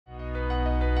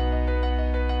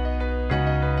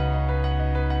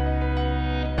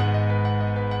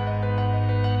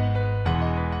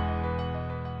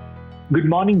Good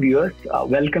morning, viewers.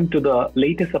 Welcome to the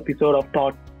latest episode of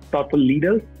Thoughtful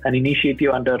Leaders, an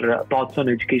initiative under Thoughts on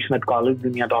Education at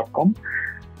collegedunia.com.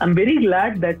 I'm very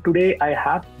glad that today I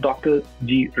have Dr.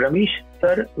 G. Ramesh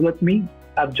sir with me.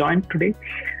 I've joined today.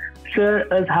 Sir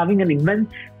is having an immense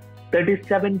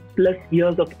 37 plus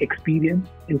years of experience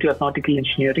into aeronautical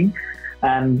engineering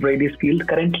and various fields.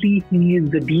 Currently, he is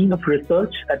the Dean of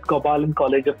Research at Gopalan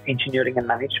College of Engineering and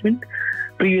Management.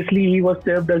 Previously, he was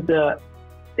served as the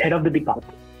head of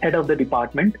the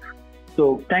department.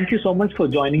 So thank you so much for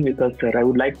joining with us, sir. I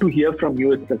would like to hear from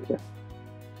you itself, sir.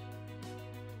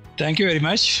 Thank you very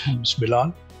much, Mr.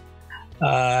 Bilal.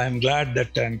 I'm glad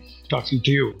that I'm talking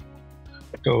to you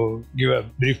to give a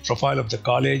brief profile of the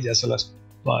college as well as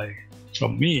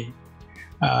from me.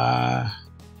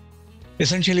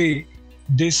 Essentially,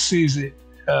 this is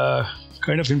a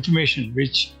kind of information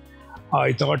which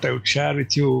I thought I would share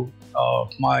with you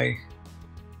my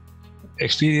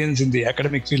experience in the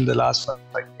academic field the last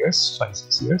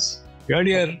 5-6 years.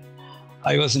 Earlier,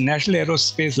 I was in National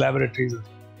Aerospace Laboratories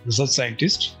research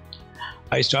scientist.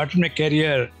 I started my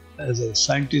career as a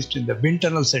scientist in the Wind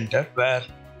Tunnel Center, where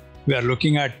we are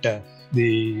looking at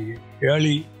the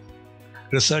early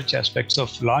research aspects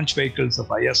of launch vehicles of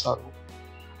ISRO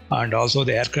and also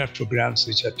the aircraft programs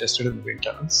which are tested in the wind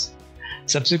tunnels.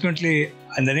 Subsequently,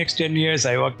 in the next 10 years,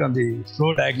 I worked on the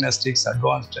flow diagnostics,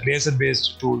 advanced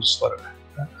laser-based tools for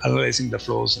analyzing the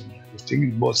flows and everything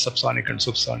in both subsonic and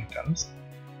supersonic tunnels.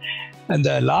 And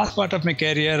the last part of my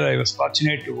career, I was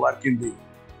fortunate to work in the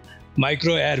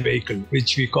micro air vehicle,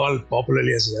 which we call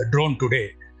popularly as a drone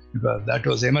today, because that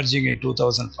was emerging in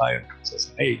 2005 and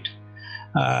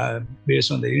 2008.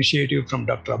 Based on the initiative from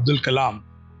Dr. Abdul Kalam,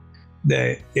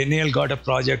 the NAL got a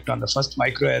project on the first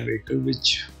micro air vehicle,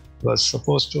 which was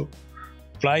supposed to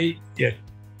fly a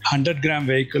 100-gram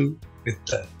vehicle with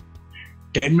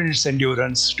 10 minutes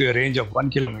endurance to a range of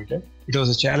 1 kilometer. It was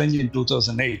a challenge in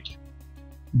 2008.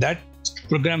 That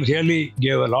program really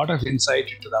gave a lot of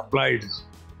insight into the applied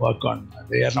work on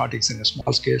the aeronautics in a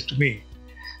small scale to me.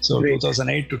 So Great.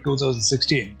 2008 to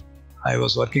 2016, I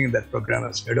was working in that program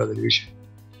as head of the division,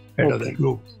 head of the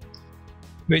group,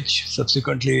 which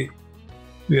subsequently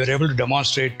we were able to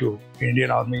demonstrate to Indian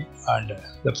Army and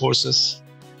the forces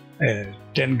a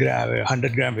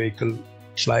 100-gram vehicle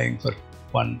flying for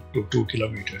 1 to 2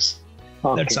 kilometers.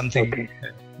 That's something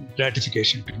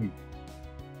gratification to me.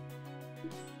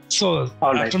 So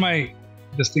after my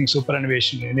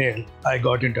superannuation in NAL, I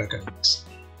got into academics.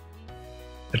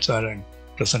 That's where I'm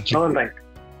presently. All right.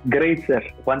 Great, sir.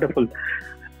 Wonderful.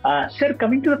 Sir,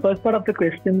 coming to the first part of the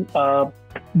question,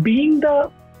 being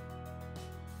the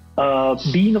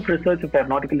Dean of Research of the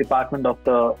Aeronautical Department of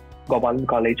the Gopalan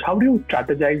College, how do you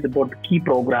strategize about the key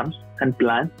programs and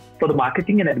plans for the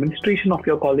marketing and administration of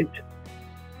your college?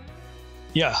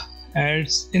 Yeah,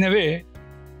 it's in a way,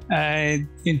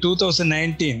 in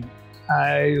 2019,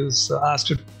 I was asked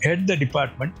to head the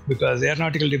department because the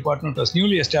aeronautical department was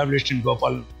newly established in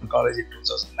Gopalan College in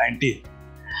 2019.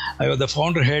 I was the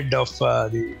founder head of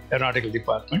the aeronautical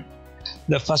department.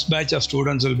 The first batch of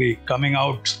students will be coming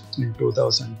out in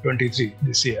 2023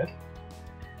 this year.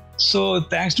 So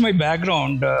thanks to my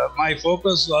background, my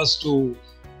focus was to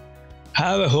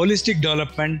have a holistic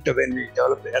development when we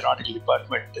developed the aeronautical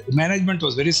department. The management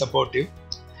was very supportive.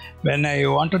 When I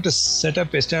wanted to set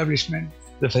up establishment,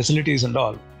 the facilities and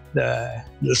all, the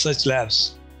research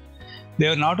labs, they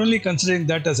were not only considering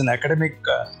that as an academic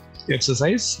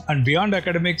exercise, and beyond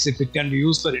academics, if it can be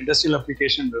used for industrial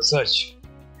application research,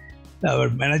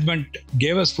 our management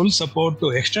gave us full support to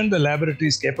extend the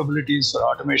laboratory's capabilities for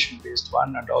automation-based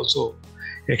one and also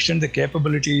extend the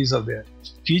capabilities of the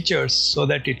features so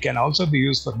that it can also be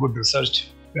used for good research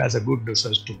as a good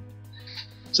research tool.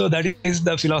 So that is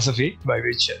the philosophy by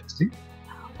which I think.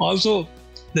 Also,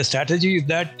 the strategy is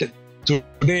that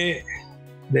today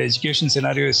the education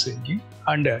scenario is changing,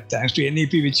 and thanks to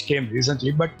NEP which came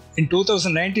recently, but in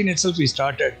 2019 itself we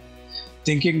started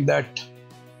thinking that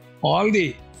all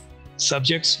the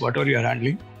subjects, whatever you are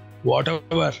handling,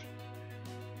 whatever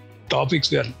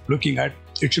topics we are looking at,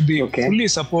 it should be fully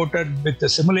supported with the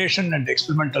simulation and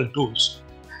experimental tools.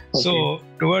 So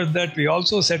towards that, we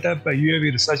also set up a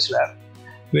UAV research lab,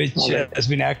 which has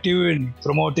been active in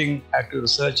promoting active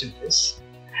research in this.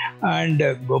 And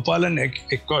Gopalan,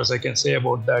 of course, I can say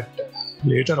about that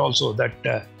later also,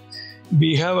 that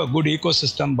we have a good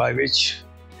ecosystem by which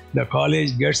the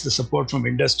college gets the support from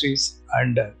industries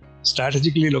and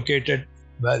strategically located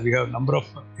where we have a number of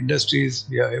industries,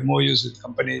 we have MOUs with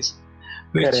companies,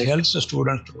 which helps the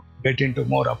students to get into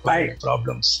more applied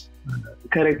problems.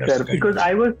 Correct, sir. Because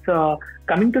I was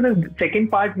coming to the second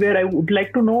part where I would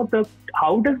like to know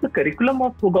how does the curriculum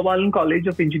of Gopalan College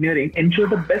of Engineering ensure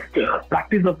the best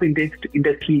practice of the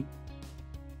industry?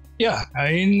 Yeah,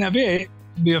 in a way,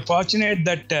 we are fortunate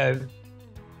that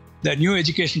the new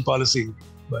education policy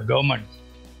by government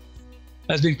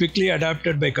has been quickly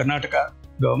adopted by Karnataka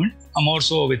government, more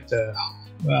so with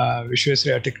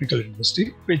Vishwesvaraya Technical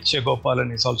University, which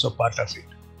Gopalan is also part of it.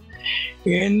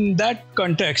 In that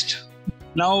context,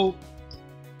 now,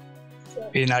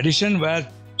 in addition, where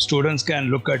students can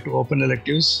look at open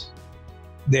electives,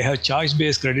 they have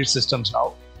choice-based credit systems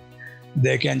now.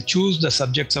 They can choose the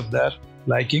subjects of their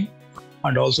liking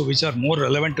and also which are more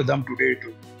relevant to them today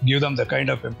to give them the kind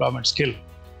of employment skill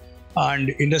and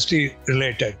industry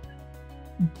related.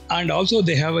 And also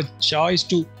they have a choice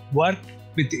to work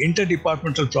with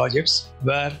interdepartmental projects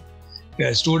where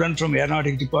a student from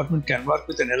aeronautic department can work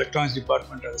with an electronics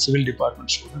department or a civil department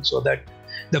student, so that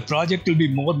the project will be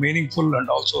more meaningful and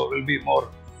also will be more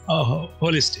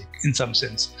holistic in some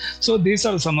sense. So these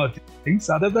are some of the things.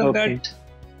 Other than that,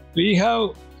 we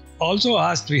have also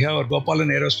asked, we have our Gopalan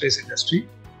aerospace industry.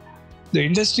 The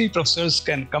industry professors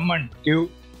can come and give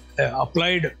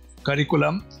applied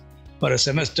curriculum for a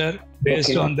semester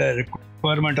based on the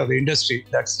requirement of the industry.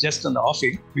 That's just an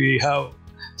offering. We have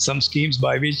some schemes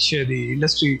by which the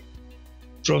industry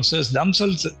professors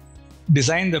themselves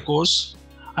design the course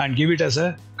and give it as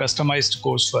a customized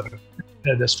course for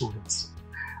the students.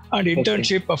 And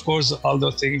internship, of course, all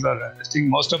those things are, I think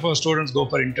most of our students go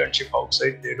for internship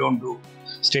outside. They don't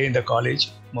stay in the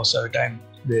college. Most of the time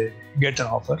they get an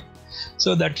offer.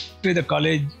 So that way the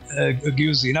college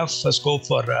gives enough scope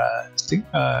for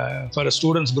a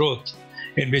student's growth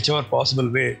in whichever possible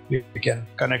way we can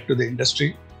connect to the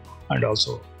industry and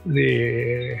also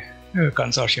the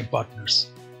consortium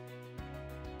partners.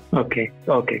 Okay,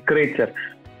 great, sir.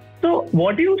 So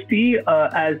what do you see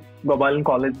as Gopalan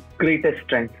College's greatest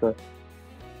strength, sir?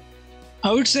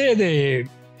 I would say the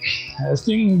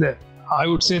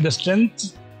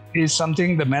strength is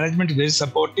something the management is very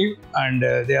supportive and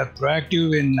they are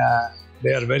proactive in,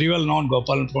 they are very well known.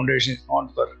 Gopalan Foundation is known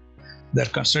for their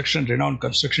renowned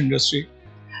construction industry.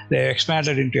 They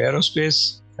expanded into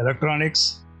aerospace,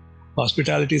 electronics,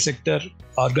 hospitality sector,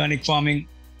 organic farming,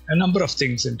 a number of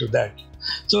things into that.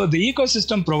 So the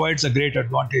ecosystem provides a great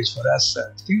advantage for us.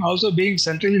 I think also being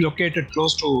centrally located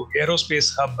close to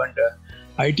aerospace hub and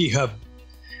IT hub,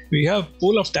 we have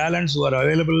pool of talents who are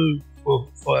available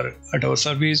at our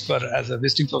service as a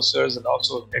visiting professors and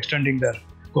also extending their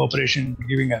cooperation,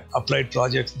 giving applied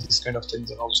projects. These kind of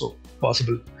things are also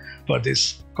possible for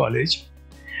this college.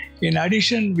 In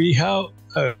addition, we have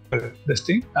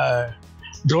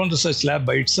drone research lab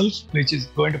by itself, which is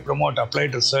going to promote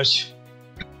applied research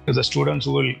to the students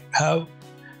who will have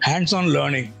hands-on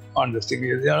learning on this thing.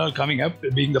 They are all coming up,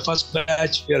 being the first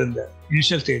batch. We are in the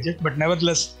initial stages, but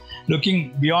nevertheless,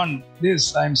 looking beyond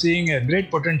this, I'm seeing a great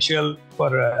potential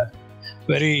for a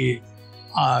very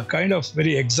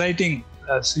very exciting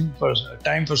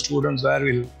time for students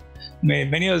where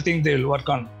many of the things they'll work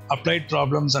on applied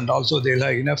problems and also they'll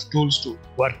have enough tools to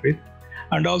work with.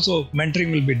 And also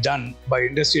mentoring will be done by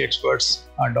industry experts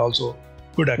and also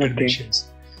good academicians.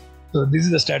 So this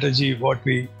is the strategy, what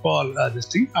we call this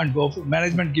thing. And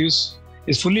management is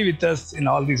fully with us in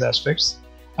all these aspects.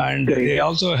 And they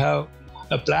also have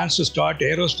plans to start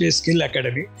Aerospace Skill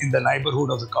Academy in the neighborhood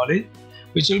of the college,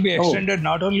 which will be extended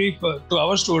not only to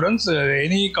our students,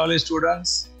 any college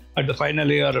students at the final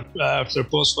year after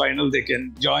post-final, they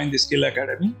can join the Skill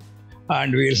Academy.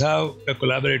 And we'll have a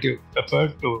collaborative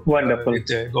effort with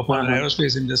the Gopalan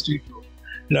aerospace industry.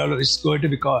 It's going to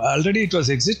be already it was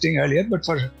existing earlier, but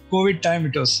for COVID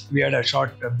time we had a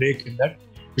short break in that.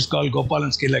 It's called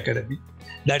Gopalan Skill Academy.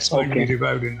 That's going to be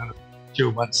revived in a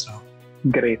few months now.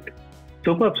 Great,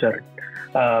 superb, sir.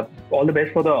 All the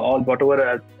best for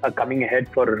whatever coming ahead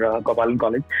for Gopalan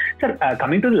College. Sir,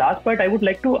 coming to the last part, I would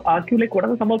like to ask you, what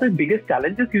are some of the biggest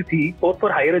challenges you see, both for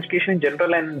higher education in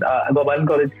general and Gopalan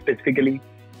College specifically?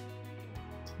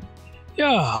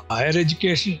 Yeah, higher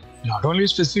education, not only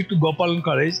specific to Gopalan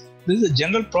College, this is a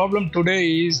general problem today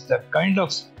is the kind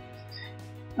of,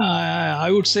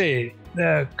 I would say,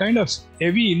 the kind of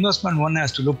heavy investment one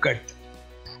has to look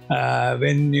at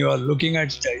when you are looking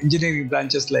at engineering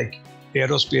branches like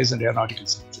aerospace and aeronautical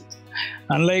sciences.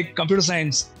 Unlike computer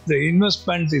science, the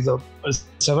investment is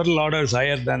several orders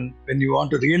higher than when you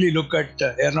want to really look at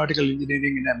aeronautical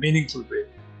engineering in a meaningful way.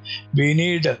 We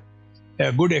need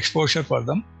a good exposure for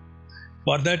them.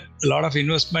 For that, a lot of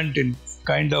investment in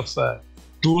kind of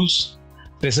tools,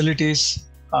 facilities,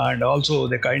 and also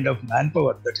the kind of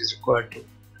manpower that is required to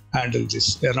handle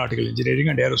this aeronautical engineering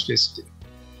and aerospace engineering.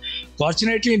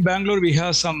 Fortunately, in Bangalore, we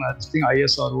have some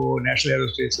ISRO, National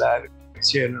Aerospace Lab,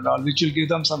 and all, which will give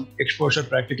them some exposure,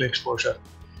 practical exposure,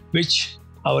 which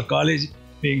our college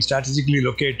being strategically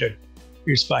located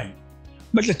is fine.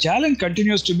 But the challenge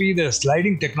continues to be the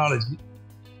sliding technology,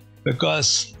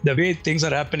 because the way things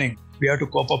are happening, we have to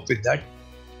cope up with that.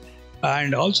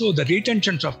 And also the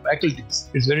retention of faculties.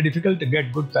 It's very difficult to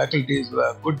get good faculties who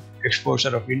have good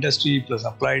exposure of industry plus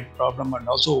applied problem, and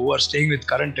also who are staying with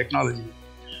current technology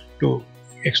to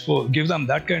give them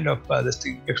that kind of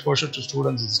exposure to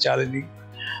students is challenging,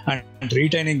 and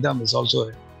retaining them is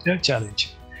also a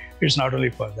challenge. It's not only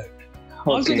for that.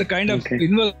 Okay. Also, the kind of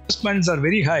investments are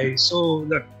very high. So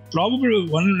the probably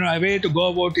one way to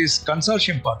go about is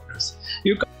consortium partners.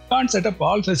 You can't set up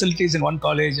all facilities in one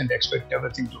college and expect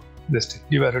everything to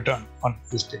give a return on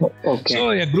this thing. Okay. So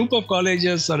a group of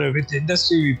colleges or with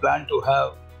industry, we plan to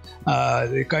have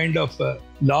the kind of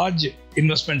large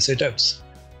investment setups.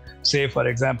 Say, for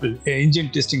example, an engine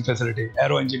testing facility,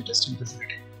 aero engine testing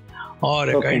facility, or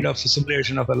a kind of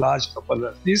simulation of a large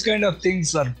propeller. These kind of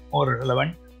things are more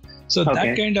relevant. So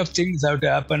that kind of things have to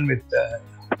happen with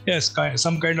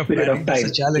some kind of planning. That's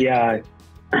a challenge. Yeah.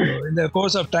 So in the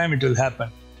course of time, it will happen.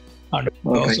 And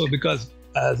also because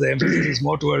the emphasis is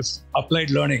more towards applied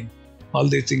learning, all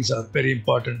these things are very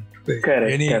important.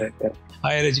 Correct.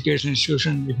 Higher education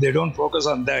institution, if they don't focus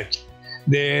on that,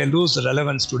 they lose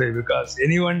relevance today, because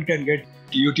anyone can get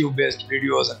YouTube-based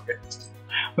videos and get this thing.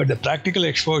 But the practical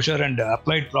exposure and the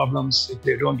applied problems, if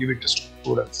they don't give it to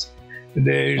students,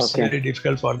 it's very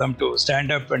difficult for them to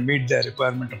stand up and meet the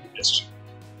requirement of industry.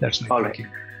 That's my thinking.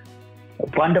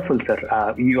 Wonderful,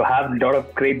 sir. You have a lot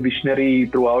of great visionary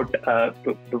throughout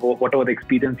whatever the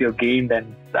experience you've gained,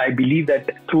 and I believe that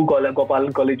through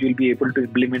Gopalan College you'll be able to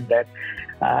implement that.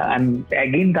 And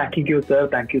again, thanking you, sir.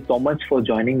 Thank you so much for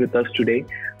joining with us today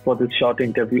for this short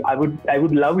interview. I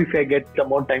would love if I get some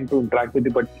more time to interact with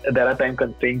you, but there are time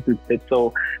constraints with it.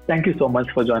 So thank you so much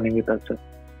for joining with us, sir.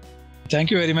 Thank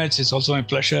you very much. It's also my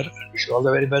pleasure. I wish you all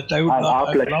the very best. I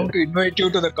would love to invite you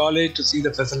to the college to see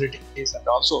the facilities and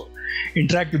also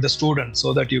interact with the students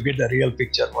so that you get the real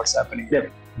picture of what's happening. Yes.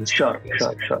 Sure.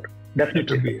 Definitely.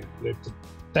 It would be a great thing.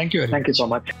 Thank you very much. Thank you so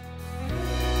much.